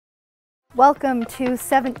Welcome to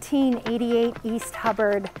 1788 East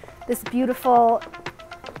Hubbard, this beautiful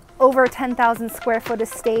over 10,000 square foot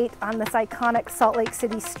estate on this iconic Salt Lake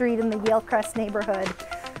City street in the Yalecrest neighborhood.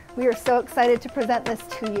 We are so excited to present this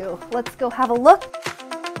to you. Let's go have a look.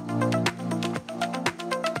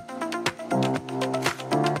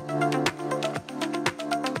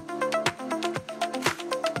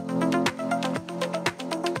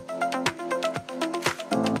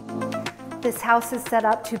 This house is set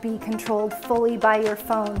up to be controlled fully by your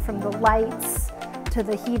phone, from the lights to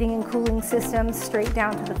the heating and cooling systems, straight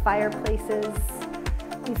down to the fireplaces.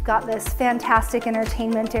 We've got this fantastic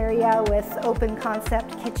entertainment area with open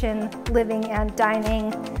concept kitchen, living and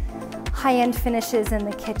dining, high-end finishes in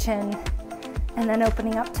the kitchen, and then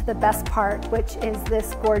opening up to the best part, which is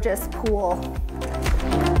this gorgeous pool.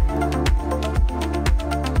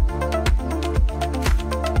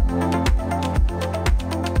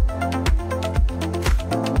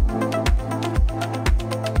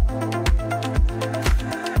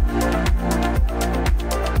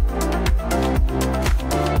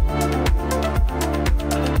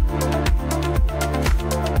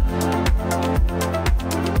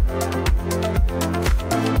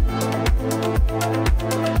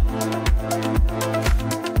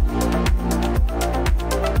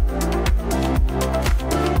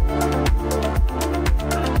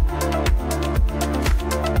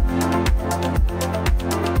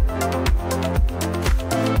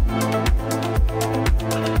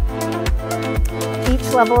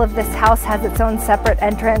 Each level of this house has its own separate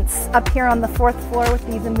entrance. Up here on the 4th floor with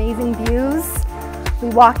these amazing views, we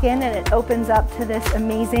walk in and it opens up to this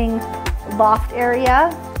amazing loft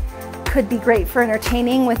area. Could be great for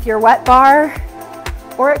entertaining with your wet bar,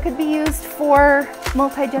 or it could be used for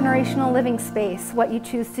multi-generational living space. What you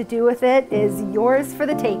choose to do with it is yours for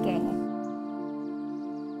the taking.